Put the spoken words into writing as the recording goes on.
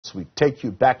results. We take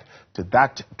you back to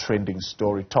that trending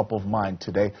story, top of mind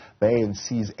today, the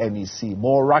ANC's NEC.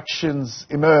 More ructions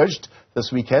emerged this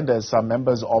weekend as some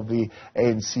members of the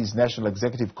ANC's National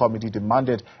Executive Committee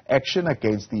demanded action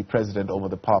against the president over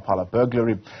the Phala Phala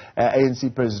burglary.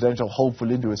 ANC presidential hopeful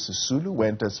Lindiwe Sisulu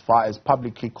went as far as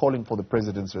publicly calling for the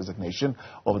president's resignation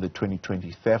over the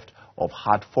 2020 theft of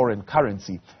hard foreign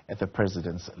currency at the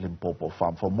president's Limpopo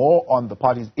farm. For more on the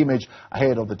party's image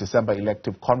ahead of the December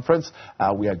elective conference,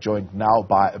 we are joined now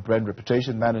by brand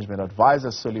reputation management advisor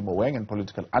Moeng and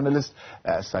political analyst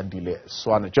Sandile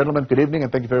Swana. Gentlemen, good evening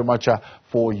and thank you very much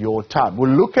for your time.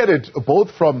 We'll look at it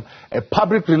both from a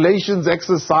public relations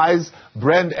exercise,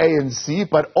 brand ANC,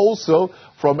 but also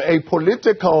from a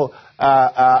political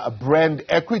brand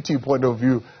equity point of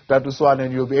view, Dr. Swana,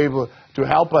 and you'll be able to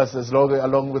help us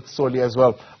along with Soli as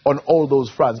well on all those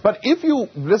fronts. But if you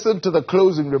listen to the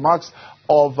closing remarks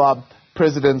of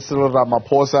President Cyril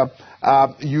Ramaphosa,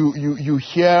 you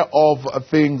hear of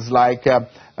things like a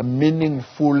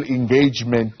meaningful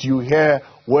engagement. You hear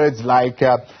words like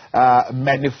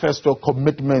manifesto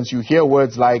commitments. You hear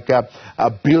words like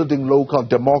building local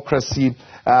democracy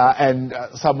and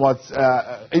somewhat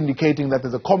indicating that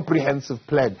there's a comprehensive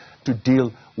plan to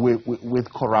deal with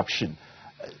corruption.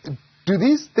 Do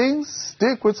these things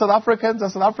stick with South Africans? Are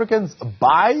South Africans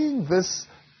buying this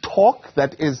talk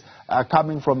that is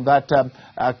coming from that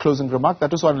closing remark?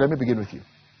 That is one. Let me begin with you.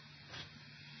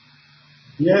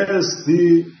 Yes,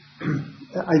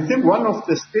 I think one of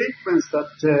the statements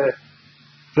that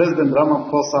President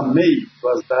Ramaphosa made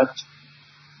was that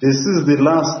this is the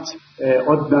last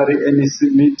ordinary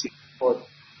NEC meeting for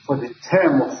the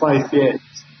term of 5 years,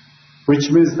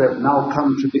 which means they've now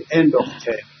come to the end of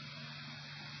term.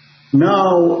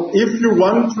 Now, if you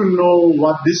want to know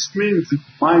what this means in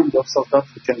the mind of South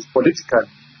Africans politically,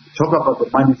 talk about the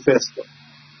manifesto.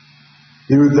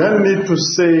 You then need to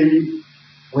say,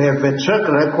 we have a track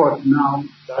record now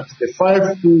that the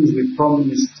 5 things we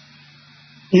promised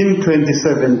in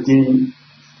 2017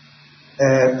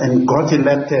 and got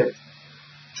elected,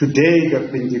 today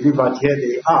they've been delivered, here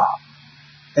they are.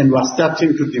 And we're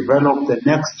starting to develop the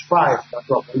next 5 that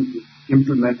we're going to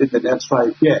implement in the next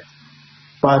 5 years.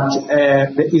 But there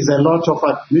is a lot of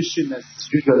admission, as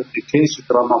usual the case with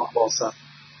Ramaphosa,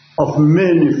 of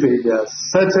many failures.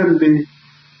 Certainly,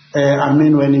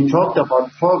 when he talked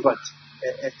about poverty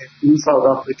in South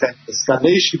Africa,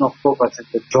 escalation of poverty,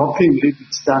 the dropping living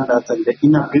standards, and the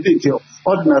inability of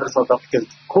ordinary South Africans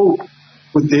to cope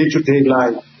with day-to-day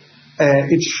life,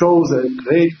 it shows a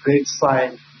great, great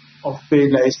sign of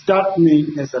failure. It struck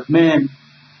me as a man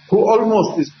who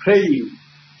almost is praying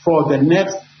for the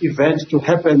next event to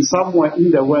happen somewhere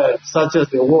in the world, such as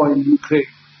the war in Ukraine,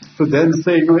 to then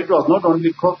say, no, it was not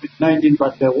only COVID-19,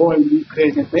 but the war in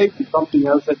Ukraine, and maybe something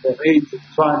else at the rains in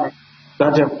Swana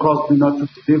that have caused me not to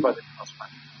deliver the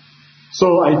prosperity. So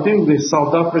I think the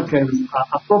South Africans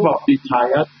are probably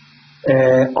tired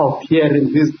of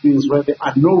hearing these things where there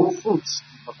are no fruits.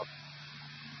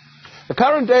 The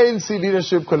current ANC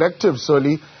leadership collective,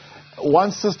 Soli,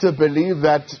 wants us to believe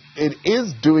that it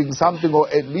is doing something, or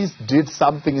at least did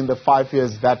something in the 5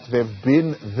 years that they've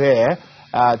been there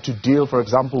to deal, for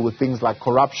example, with things like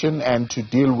corruption and to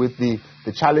deal with the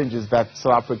challenges that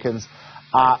South Africans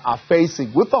are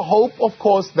facing, with the hope, of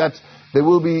course, that they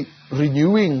will be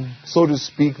renewing, so to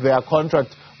speak, their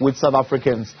contract with South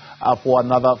Africans for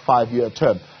another 5-year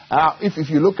term. If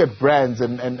you look at brands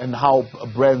and how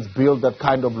brands build that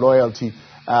kind of loyalty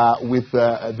with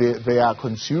their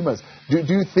consumers, do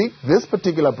you think this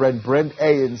particular brand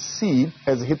ANC,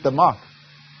 has hit the mark?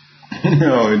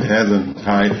 No, it hasn't.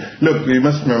 Look, we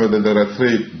must remember that there are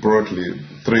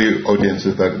three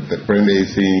audiences that brand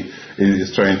ANC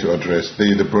is trying to address.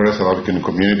 The broader South African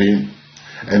community,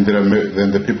 and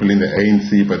then the people in the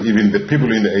ANC, but even the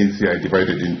people in the ANC are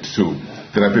divided into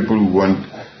 2. There are people who want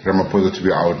Ramaphosa to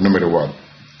be out, no matter what.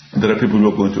 There are people who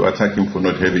are going to attack him for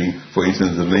not having, for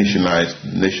instance, the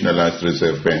nationalized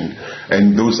reserve bank,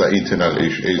 and those are internal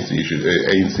ANC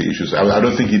issues. I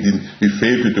don't think he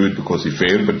failed to do it because he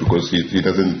failed, but because he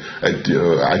doesn't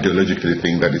ideologically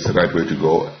think that it's the right way to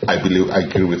go. I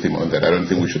agree with him on that. I don't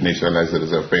think we should nationalize the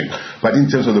reserve bank. But in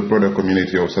terms of the broader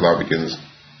community of South Africans,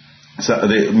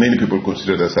 many people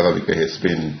consider that South Africa has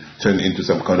been turned into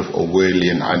some kind of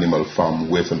Orwellian animal farm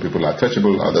where some people are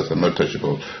touchable, others are not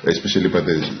touchable, especially by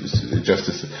the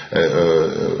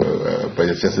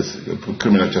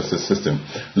criminal justice system.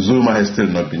 Zuma has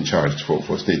still not been charged for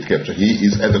state capture. He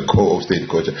is at the core of state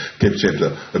capture.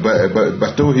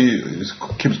 But though he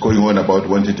keeps going on about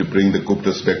wanting to bring the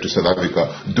Guptas back to South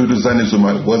Africa, Duduzane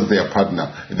Zuma was their partner,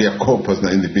 their core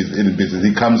partner in the business.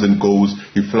 He comes and goes.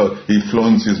 He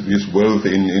flaunts his his wealth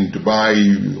in Dubai,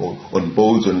 or on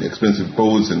boats, on expensive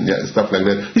boats and stuff like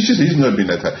that. He's not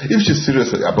been that high. If she's serious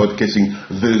about catching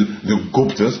the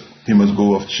Guptas, she must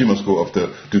go after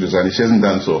to design. She hasn't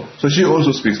done so. So she also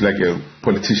speaks like a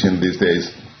politician these days.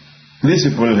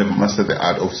 These people have mastered the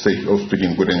art of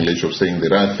speaking good English, of saying the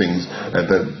right things,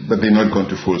 but they're not going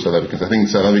to fool South Africans. I think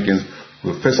South Africans,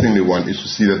 the first thing they want is to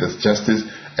see that there's justice,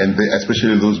 and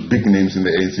especially those big names in the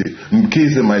ANC. In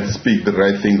case they might speak the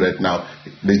right thing right now,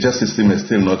 the justice system has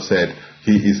still not said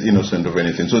he is innocent of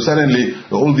anything. So suddenly,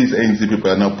 all these ANC people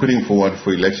are now putting forward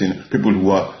for election people who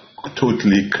are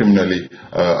totally criminally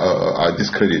are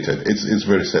discredited. It's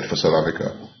very sad for South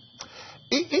Africa.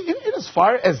 As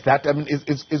far as that, I mean,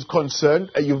 is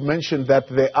concerned, you've mentioned that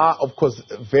there are, of course,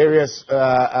 various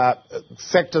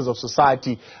sectors of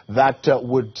society that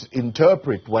would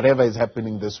interpret whatever is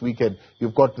happening this weekend.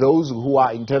 You've got those who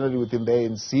are internally within the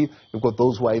ANC. You've got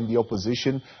those who are in the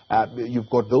opposition. You've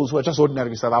got those who are just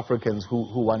ordinary South Africans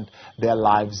who want their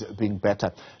lives being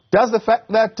better. Does the fact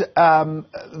that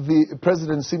the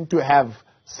president seemed to have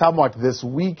somewhat this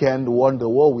weekend won the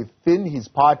war within his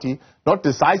party, not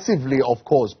decisively, of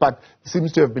course, but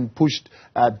seems to have been pushed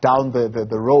down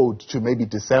the road to maybe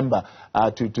December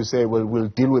to say, well, we'll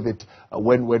deal with it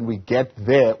when we get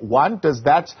there. One, does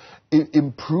that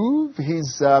improve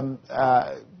his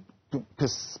how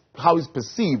he's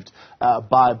perceived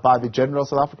by the general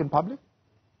South African public?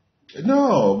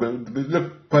 No, but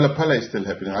look, Phala Phala is still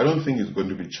happening. I don't think he's going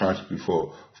to be charged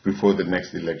before the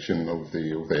next election of the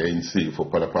ANC for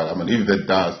Phala Phala. I mean, if that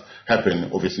does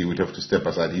happen, obviously we'd have to step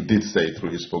aside. He did say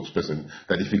through his spokesperson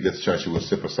that if he gets charged, he will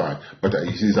step aside. But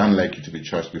he's unlikely to be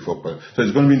charged before Phala. So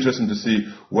it's going to be interesting to see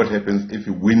what happens if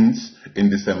he wins in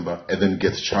December and then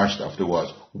gets charged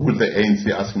afterwards. Will the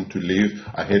ANC ask him to leave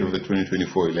ahead of the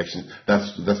 2024 election?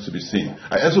 That's to be seen.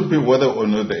 I also feel whether or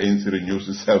not the ANC renews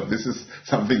itself. This is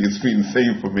something it's been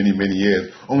saying for many, many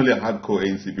years. Only hardcore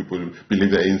ANC people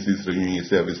believe the ANC is renewing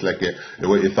itself. It's like a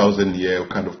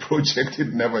 1,000-year kind of project.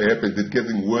 It never happens. It's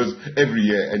getting worse every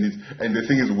year. And the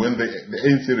thing is, when the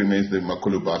ANC remains the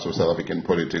Makulubas of South African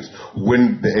politics,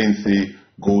 when the ANC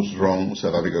goes wrong,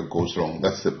 South Africa goes wrong.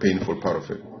 That's the painful part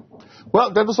of it.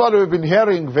 Well, that is what we've been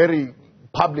hearing very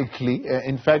publicly.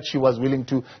 In fact, she was willing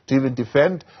to even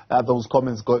defend those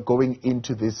comments going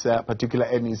into this particular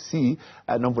NEC.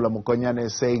 Nomvula Mokonyane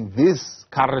is saying this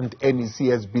current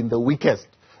NEC has been the weakest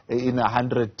in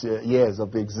 100 years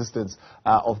of the existence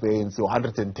of the ANC, or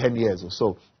 110 years or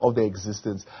so of the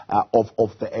existence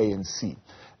of the ANC.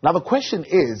 Now, the question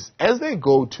is, as they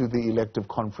go to the elective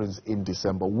conference in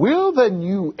December, will the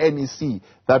new NEC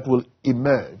that will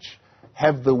emerge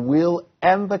have the will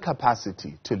and the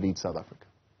capacity to lead South Africa?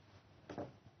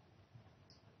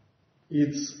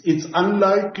 It's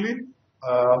unlikely.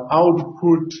 I would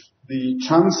put the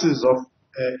chances of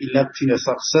electing a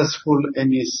successful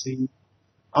NEC,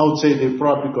 I would say they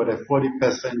probably got a 40%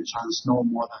 chance, no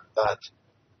more than that.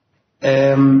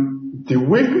 The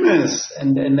weakness,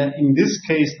 and in this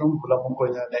case, Nomvula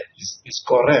Mokonyane is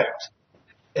correct.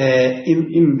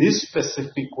 In this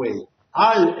specific way,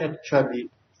 I actually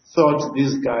thought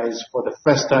these guys, for the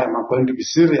first time, are going to be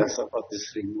serious about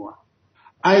this renewal.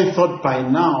 I thought by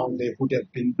now they would have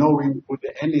been knowing who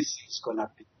the NEC is going to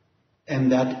be,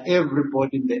 and that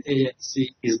everybody in the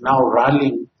ANC is now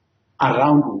rallying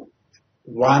around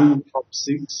one top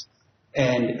six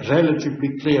and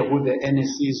relatively clear who the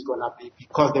NEC is going to be,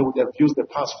 because they would have used the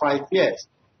past 5 years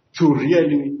to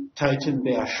really tighten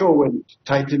their show and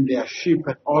tighten their ship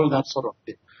and all that sort of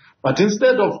thing. But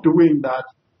instead of doing that,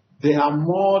 they are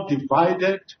more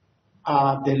divided.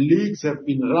 The leagues have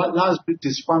been largely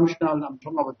dysfunctional. I'm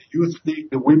talking about the youth league,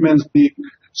 the women's league.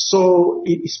 So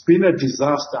it's been a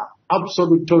disaster,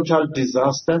 absolute total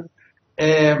disaster.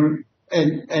 And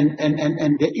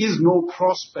there is no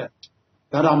prospect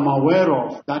that I'm aware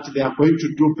of that they are going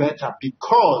to do better,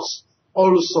 because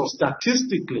also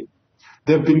statistically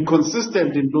they've been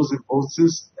consistent in losing votes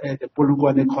since the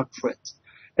Polokwane conference.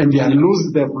 And they've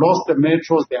lost the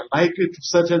metros. They are likely to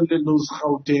certainly lose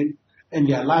Gauteng, and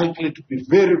they are likely to be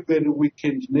very, very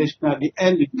weakened nationally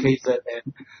and in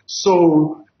KZN.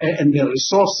 So, and the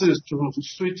resources to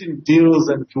sweeten deals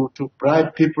and to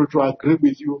bribe people to agree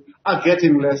with you are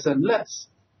getting less and less.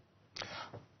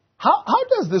 How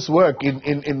does this work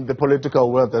in the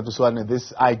political world, Swana,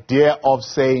 this idea of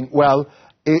saying, well,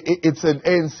 it's an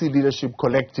ANC leadership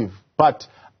collective, but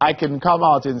I can come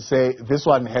out and say this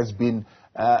one has been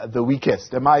the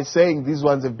weakest? Am I saying these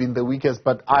ones have been the weakest,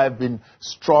 but I have been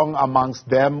strong amongst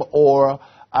them? Or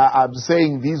I'm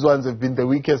saying these ones have been the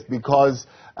weakest because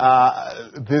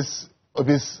this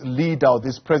this leader, or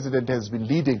this president has been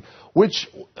leading, which,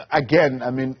 again, I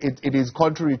mean, it is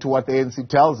contrary to what the ANC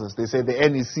tells us. They say the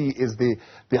NEC is the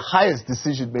highest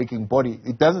decision-making body.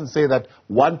 It doesn't say that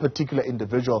one particular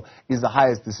individual is the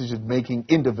highest decision-making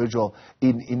individual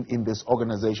in this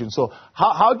organization. So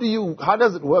how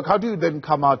does it work? How do you then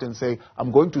come out and say,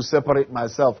 I'm going to separate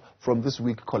myself from this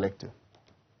weak collective?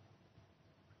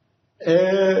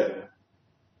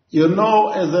 You know,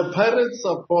 as a pirate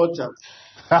supporter,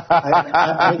 I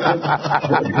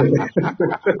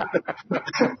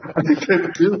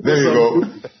can feel there you go.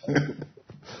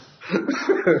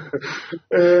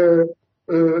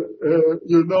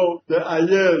 You know, there are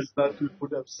years that we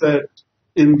could have said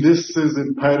in this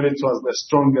season Pirates was the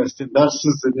strongest, in that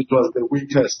season it was the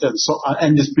weakest, and so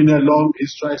and it's been a long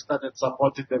history. I started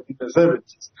supporting them in the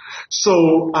 70s.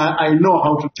 So I know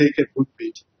how to take a good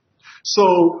beating.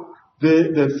 So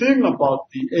the thing about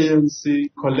the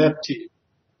ANC collective,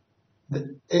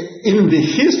 in the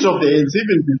history of the ANC,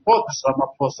 even before this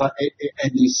Ramaphosa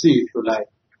NEC, if you like,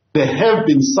 there have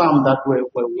been some that were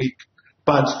weak.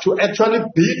 But to actually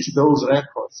beat those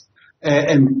records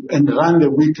and run the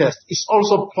weakest, it's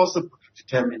also possible to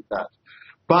determine that.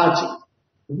 But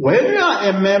when you are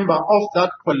a member of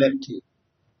that collective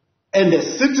and a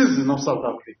citizen of South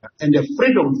Africa and a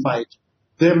freedom fighter,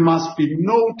 there must be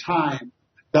no time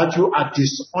that you are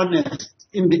dishonest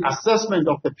in the assessment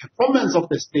of the performance of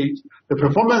the state, the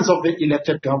performance of the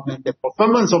elected government, the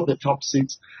performance of the top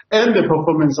six, and the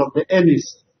performance of the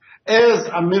NEC. As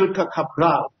Amilcar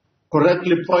Cabral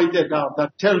correctly pointed out,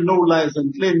 that tell no lies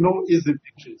and claim no easy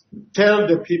victories. Tell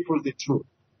the people the truth.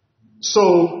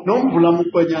 So Nomvula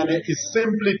Mokonyane is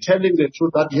simply telling the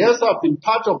truth that yes, I've been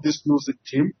part of this losing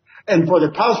team, and for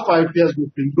the past 5 years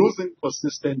we've been losing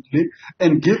consistently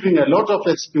and giving a lot of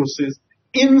excuses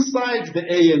inside the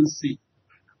ANC.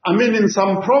 I mean, in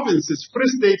some provinces, Free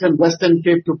State and Western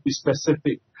Cape to be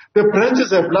specific, the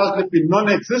branches have largely been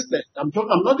non-existent. I'm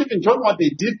not even talking what they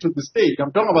did to the state.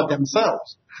 I'm talking about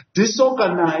themselves.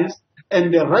 Disorganized,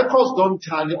 and the records don't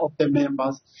tally of the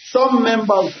members. Some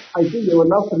members, I think they were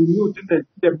last renewed in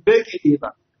the Beki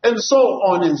era, and so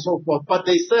on and so forth. But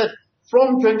they said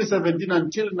from 2017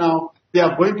 until now, they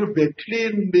are going to be a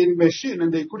clean machine,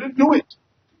 and they couldn't do it.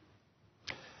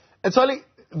 And Sally,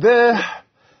 the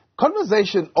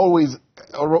conversation always,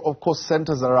 of course,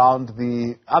 centers around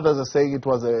the others are saying it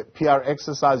was a PR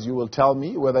exercise. You will tell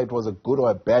me whether it was a good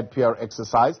or a bad PR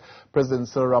exercise. President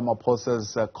Cyril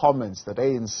Ramaphosa's comments that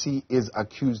ANC is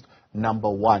accused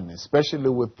number one, especially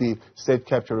with the state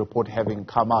capture report having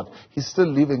come out. He's still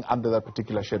living under that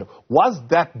particular shadow. Was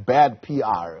that bad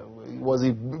PR? Was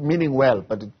he meaning well,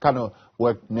 but it kind of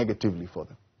worked negatively for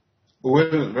them?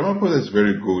 Well, Ramaphosa is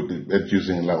very good at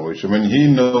using language. I mean, he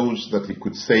knows that he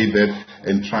could say that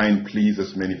and try and please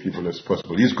as many people as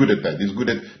possible. He's good at that. He's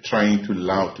good at trying to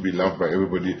be loved by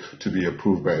everybody, to be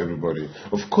approved by everybody.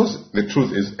 Of course, the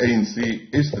truth is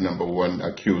ANC is the number one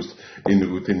accused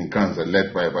within Nkanza,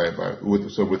 led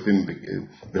within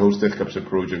the whole state capture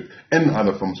project and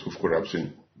other forms of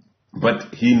corruption.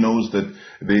 But he knows that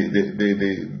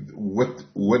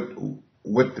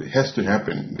what has to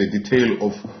happen, the detail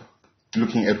of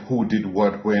looking at who did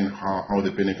what, when, how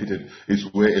they benefited, is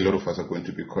where a lot of us are going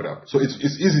to be caught up. So it's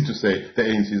easy to say the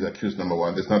ANC is accused number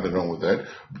one. There's nothing wrong with that.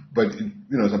 But,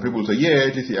 some people say, yeah,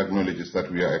 at least he acknowledges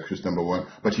that we are accused number one.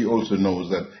 But he also knows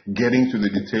that getting to the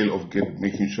detail of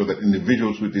making sure that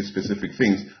individuals with these specific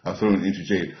things are thrown into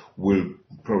jail will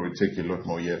probably take a lot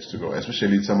more years to go,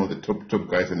 especially some of the top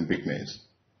guys and big names.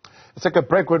 Let's take a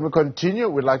break. When we continue,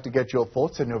 we'd like to get your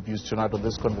thoughts and your views tonight on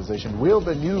this conversation. Will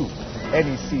the new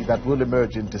NEC that will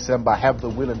emerge in December have the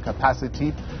will and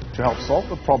capacity to help solve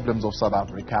the problems of South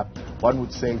Africa? One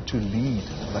would say to lead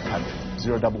the country.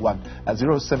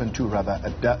 072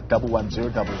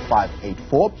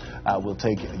 1105584. We'll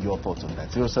take your thoughts on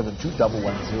that. 072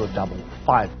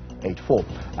 1105584.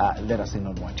 Let us in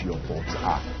on what your thoughts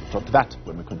are. Talk to that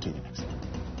when we continue next.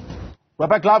 We're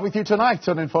back live with you tonight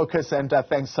on In Focus, and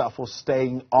thanks for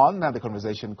staying on. Now the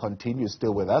conversation continues.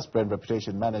 Still with us, Brand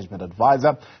Reputation Management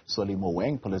Advisor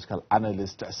Moeng, political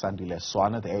analyst Sandile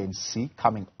Swana, the ANC,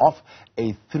 coming off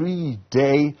a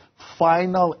 3-day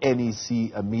final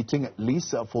NEC meeting, at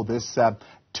least for this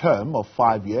term of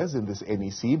 5 years in this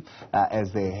NEC,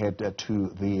 as they head to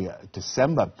the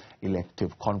December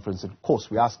elective conference. And of course,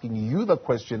 we're asking you the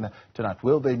question tonight: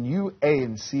 will the new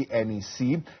ANC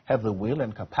NEC have the will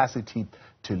and capacity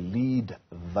to lead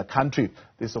the country?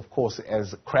 This, of course,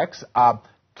 as cracks are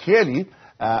clearly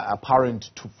apparent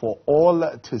for all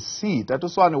to see. That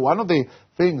was one of the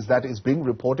things that is being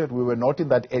reported. We were not in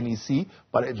that NEC,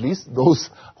 but at least those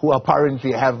who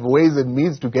apparently have ways and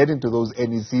means to get into those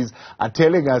NECs are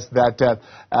telling us that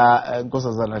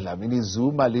Nkosazana Dlamini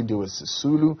Zuma, Lindiwe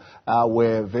Sisulu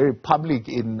were very public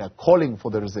in calling for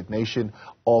the resignation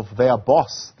of their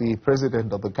boss, the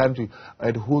president of the country,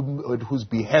 at whose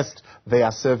behest they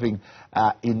are serving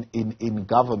in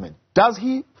government. Does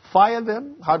he fire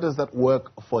them? How does that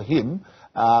work for him?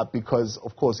 Because,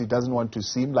 of course, he doesn't want to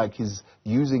seem like he's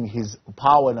using his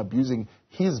power and abusing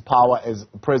his power as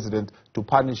president to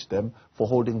punish them for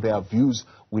holding their views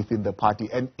within the party.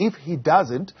 And if he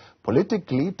doesn't,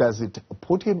 politically, does it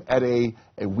put him at a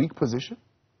weak position?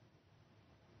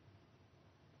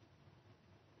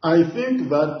 I think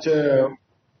that,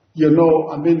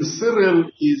 Cyril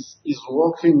is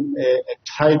walking a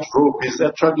tightrope. He's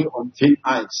actually on thin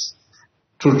ice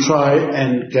to try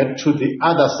and get to the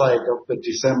other side of the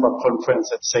December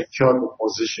conference and secure the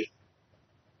position.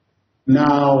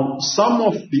 Now, some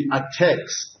of the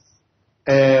attacks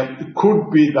could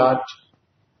be that,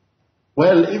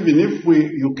 well, even if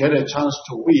you get a chance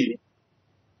to win,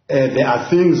 there are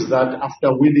things that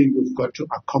after winning you've got to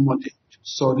accommodate.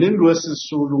 So Lindiwe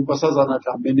Sisulu, Nkosazana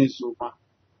Dlamini Zuma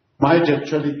might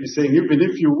actually be saying, even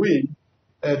if you win,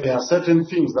 there are certain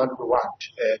things that we want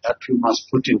that we must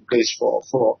put in place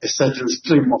for a certain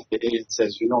stream of the ANC,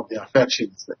 as you know, there are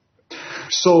factions there.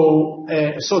 So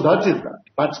that is that.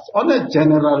 But on a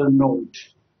general note,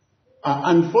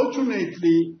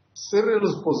 unfortunately,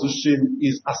 Cyril's position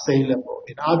is assailable.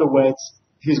 In other words,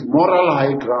 his moral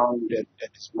high ground and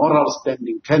his moral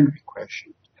standing can be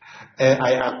questioned.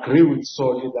 I agree with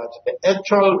Soli that the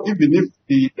actual, even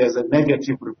if there's a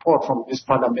negative report from this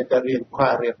parliamentary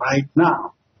inquiry right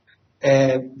now,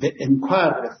 the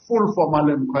inquiry, the full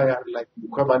formal inquiry like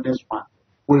Mkwebane's one,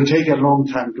 will take a long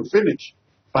time to finish.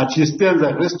 But he stands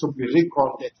at risk to be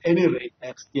recalled at any rate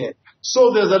next year.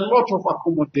 So there's a lot of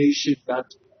accommodation that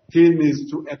he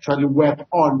needs to actually work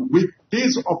on with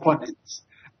his opponents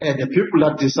and the people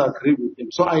that disagree with him.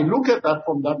 So I look at that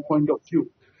from that point of view.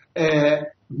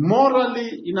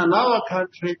 Morally, in another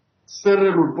country,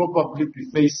 Cyril will probably be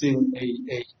facing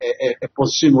a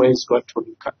position where he's got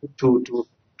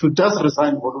to just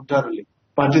resign voluntarily.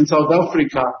 But in South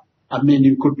Africa,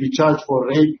 you could be charged for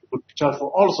rape, you could be charged for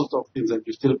all sorts of things, and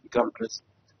you still become president.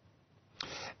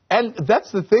 And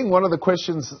that's the thing. One of the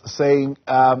questions saying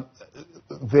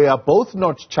they are both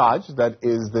not charged. That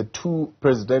is the two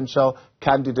presidential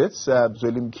candidates,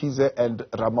 Zweli Mkhize and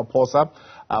Ramaphosa.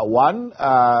 One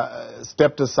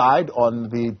stepped aside on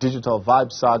the digital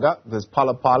vibe saga. There's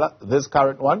Phala Phala. This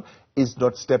current one is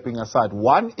not stepping aside.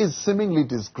 One is seemingly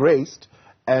disgraced,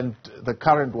 and the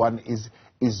current one is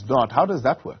not. How does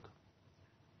that work?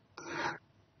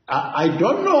 I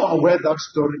don't know where that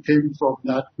story came from.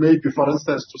 That maybe, for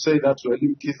instance, to say that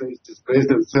Zweli Mkhize is disgraced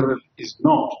and Cyril is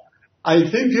not. I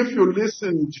think if you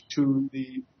listened to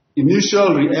the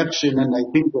initial reaction, and I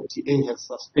think the TA has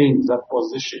sustained that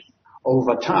position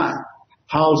over time,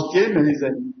 how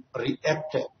Steenhuisen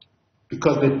reacted,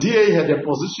 because the DA had a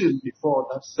position before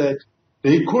that said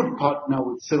they could partner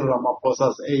with Cyril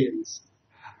Ramaphosa's ANC.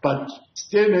 But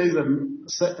Steenhuisen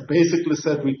basically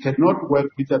said we cannot work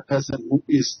with a person who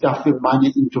is stuffing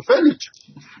money into furniture.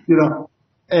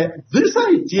 This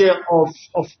idea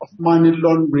of money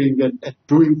laundering and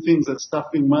doing things and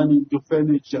stuffing money into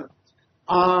furniture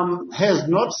has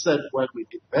not sat well with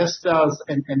investors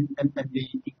and the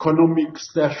economic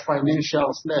 /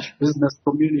 financial / business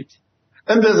community.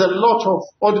 And there's a lot of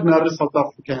ordinary South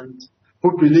Africans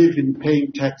who believe in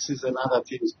paying taxes and other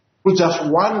things, who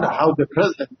just wonder how the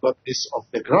president got this off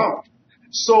the ground.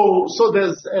 So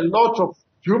there's a lot of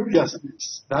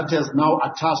dubiousness that has now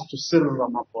attached to Cyril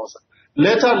Ramaphosa.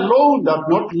 Let alone that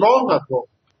not long ago,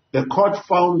 the court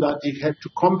found that it had to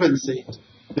compensate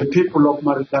the people of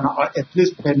Marikana, or at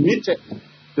least permitted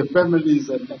the families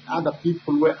and other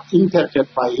people who were impacted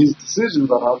by his decisions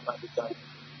around Marikana,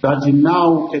 that he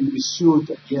now can be sued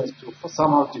and he has to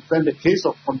somehow defend a case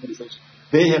of compensation.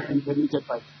 They have been permitted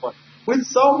by the court, which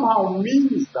somehow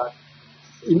means that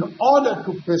in order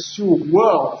to pursue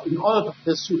wealth, in order to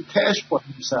pursue cash for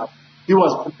himself, he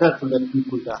was prepared to let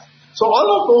people die. So all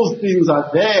of those things are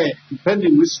there,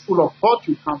 depending which school of thought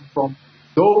you come from.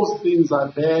 Those things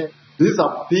are there. These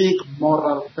are big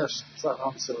moral questions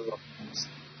around Cyril Ramaphosa.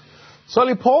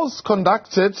 Solly, polls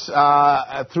conducted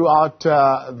throughout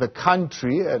the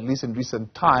country, at least in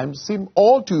recent times, seem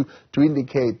all to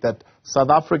indicate that South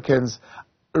Africans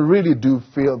really do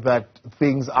feel that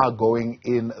things are going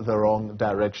in the wrong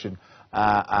direction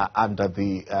under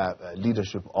the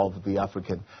leadership of the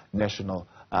African National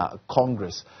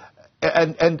Congress.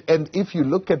 And if you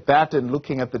look at that and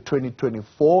looking at the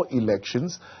 2024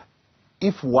 elections,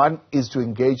 if one is to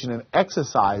engage in an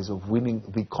exercise of winning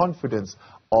the confidence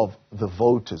of the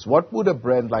voters, what would a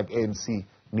brand like ANC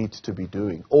need to be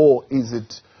doing? Or is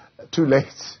it too late?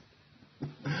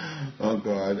 Oh,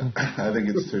 God. I think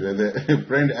it's too late. The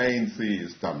brand ANC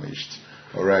is damaged.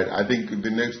 All right. I think the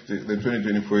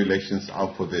 2024 elections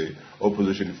are for the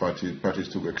opposition parties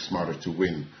to work smarter to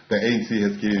win. The ANC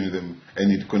has given them,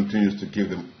 and it continues to give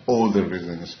them all the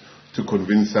reasons to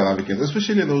convince South Africans,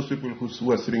 especially those people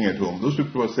who are sitting at home. Those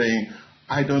people who are saying,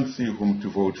 I don't see whom to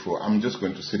vote for. I'm just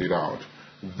going to sit it out.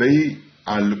 They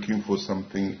are looking for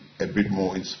something a bit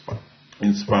more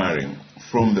inspiring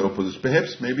from the opposition.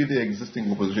 Perhaps maybe the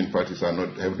existing opposition parties have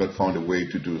not found a way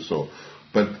to do so.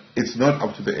 But it's not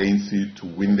up to the ANC to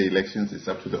win the elections. It's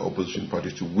up to the opposition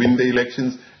parties to win the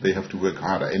elections. They have to work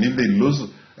harder. And if they lose,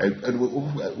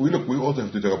 we also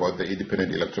have to talk about the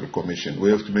Independent Electoral Commission.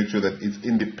 We have to make sure that it's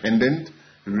independent,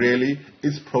 really.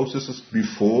 Its processes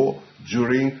before,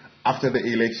 during, after the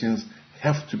elections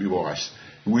have to be washed.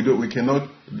 We cannot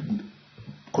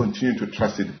continue to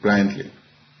trust it blindly.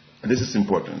 This is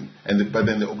important, but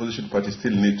then the opposition parties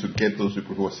still need to get those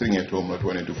people who are sitting at home not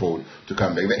wanting to vote to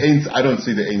come back. The ANC, I don't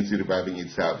see the ANC reviving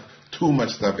itself. Too much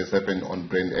stuff has happened on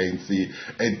brand ANC.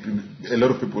 A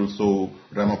lot of people saw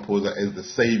Ramaphosa as the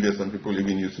savior. Some people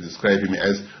even used to describe him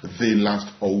as the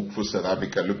last hope for South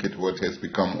Africa. Look at what has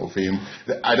become of him.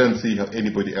 I don't see how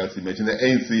anybody else imagine the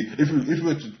ANC. If you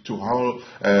were to haul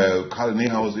Carl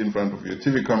Niehaus in front of your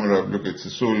TV camera, look at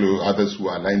Sisulu, others who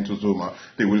are aligned to Zuma,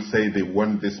 they will say they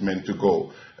want this man to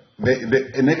go.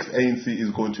 The next ANC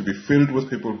is going to be filled with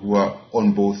people who are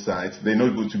on both sides. They're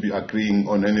not going to be agreeing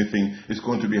on anything. It's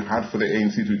going to be hard for the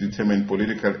ANC to determine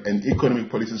political and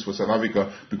economic policies for South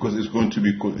Africa because it's going to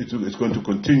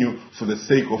continue for the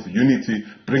sake of unity,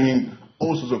 bringing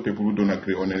all sorts of people who don't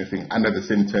agree on anything under the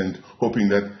same tent, hoping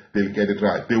that they'll get it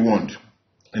right. They won't.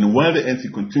 And while the ANC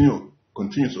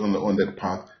continues on that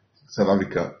path, South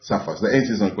Africa suffers. The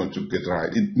ANC is not going to get right.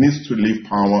 It needs to leave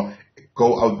power,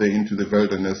 go out there into the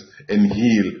wilderness and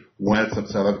heal while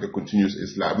South Africa continues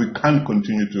its life. We can't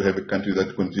continue to have a country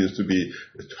that continues to be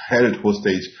held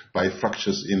hostage by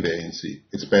fractures in the ANC.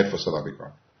 It's bad for South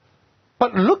Africa.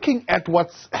 But looking at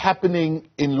what's happening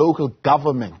in local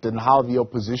government and how the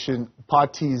opposition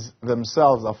parties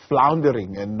themselves are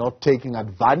floundering and not taking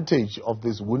advantage of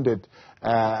this wounded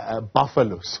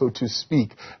buffalo, so to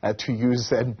speak, to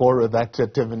use and borrow that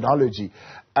terminology,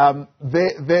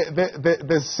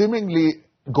 there's seemingly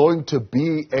going to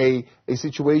be a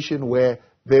situation where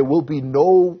there will be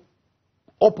no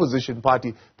opposition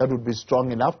party that would be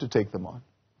strong enough to take them on.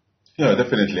 Yeah,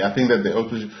 definitely. I think that the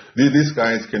opposition, these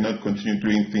guys cannot continue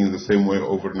doing things the same way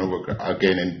over and over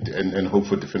again and hope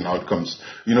for different outcomes.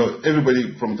 You know,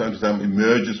 everybody from time to time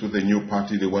emerges with a new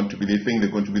party they want to be. They think they're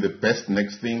going to be the best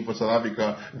next thing for South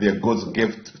Africa. They're God's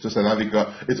gift to South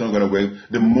Africa. It's not going to work.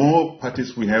 The more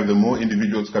parties we have, the more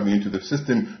individuals coming into the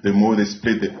system, the more they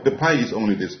split it. The pie is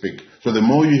only this big. So the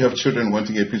more you have children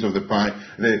wanting a piece of the pie,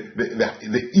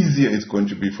 the easier it's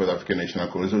going to be for the African National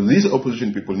Congress. So these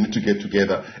opposition people need to get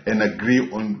together and agree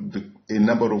on a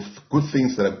number of good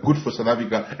things that are good for South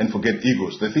Africa and forget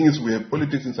egos. The thing is, we have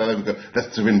politics in South Africa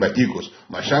that's driven by egos.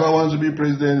 Mashaba wants to be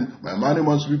president, Mamani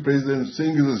wants to be president,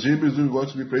 Singh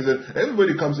wants to be president.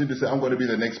 Everybody comes in to say, I'm going to be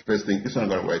the next best thing. It's not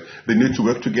going to work. They need to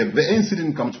work together. The ANC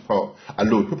didn't come to power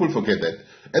alone. People forget that.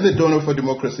 At the dawn of our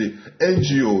democracy,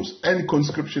 NGOs and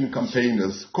conscription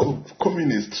campaigners,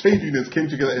 communists, trade unions came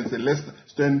together and said, let's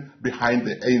stand behind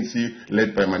the ANC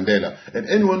led by Mandela. And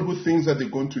anyone who thinks that they're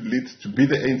going to lead to be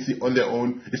the ANC on their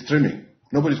own is dreaming.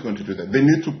 Nobody's going to do that. They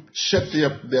need to shut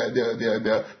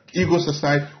their egos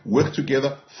aside, work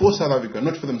together for South Africa,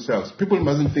 not for themselves. People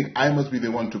mustn't think I must be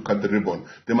the one to cut the ribbon.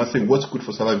 They must say what's good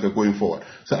for South Africa going forward.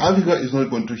 South Africa is not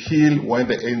going to heal while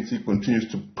the ANC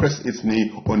continues to press its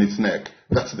knee on its neck.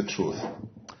 That's the truth.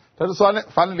 Dr.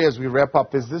 Swana, finally, as we wrap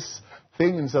up, is this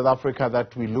thing in South Africa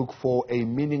that we look for a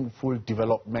meaningful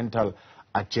developmental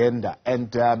agenda?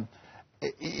 And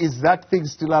is that thing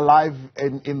still alive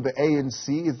in the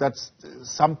ANC? Is that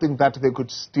something that they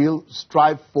could still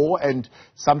strive for and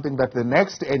something that the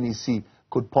next NEC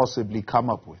could possibly come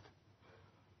up with?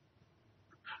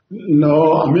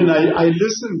 No, I mean, I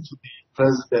listened to the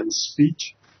president's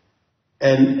speech,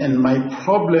 and my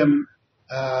problem,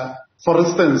 for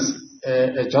instance,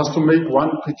 just to make one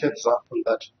quick example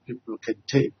that people can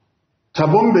take,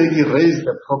 Thabo Mbeki raised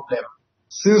the problem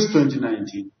since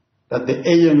 2019 that the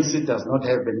ANC does not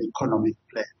have an economic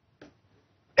plan.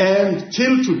 And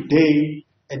till today,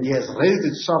 and he has raised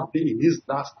it sharply in his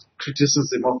last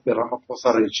criticism of the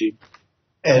Ramaphosa regime,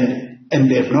 and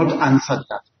they have not answered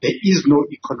that. There is no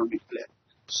economic plan.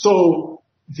 So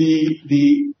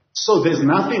so there's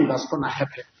nothing that's going to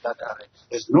happen in that area.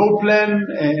 There's no plan,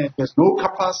 there's no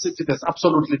capacity, there's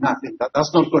absolutely nothing.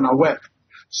 That's not going to work.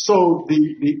 So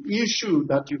the issue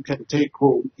that you can take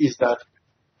home is that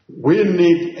we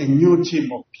need a new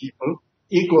team of people.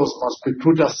 Egos must be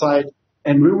put aside,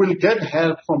 and we will get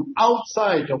help from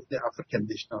outside of the African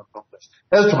National Congress.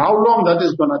 As to how long that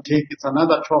is going to take, it's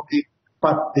another topic,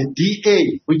 but the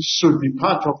DA, which should be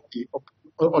part of the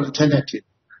alternative,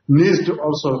 needs to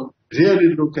also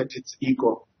really look at its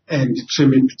ego and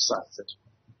trim it to size.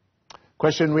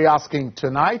 Question we're asking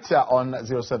tonight on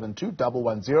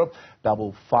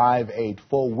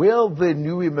 072-110-5584. Will the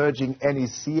new emerging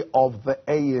NEC of the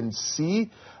ANC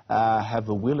have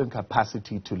the will and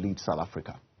capacity to lead South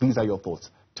Africa? These are your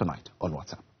thoughts tonight on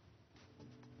WhatsApp.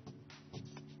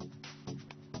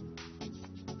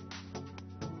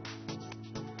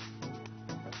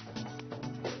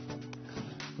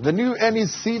 The new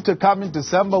NEC to come in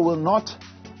December will not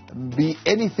be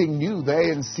anything new. The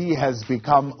ANC has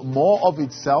become more of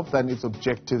itself than its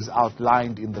objectives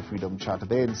outlined in the Freedom Charter.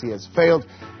 The ANC has failed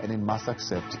and it must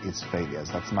accept its failures.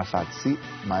 That's Mahlatsi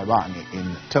Maibane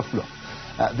in Teflo.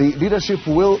 The leadership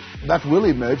that will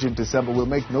emerge in December will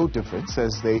make no difference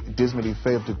as they dismally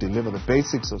failed to deliver the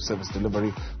basics of service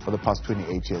delivery for the past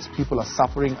 28 years. People are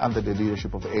suffering under the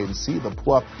leadership of the ANC. The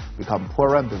poor become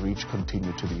poorer and the rich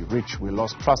continue to be rich. We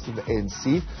lost trust in the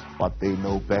ANC. What they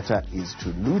know better is to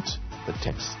loot the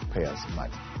taxpayers'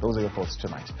 money. Those are your thoughts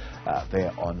tonight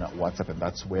there on WhatsApp, and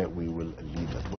that's where we will leave it.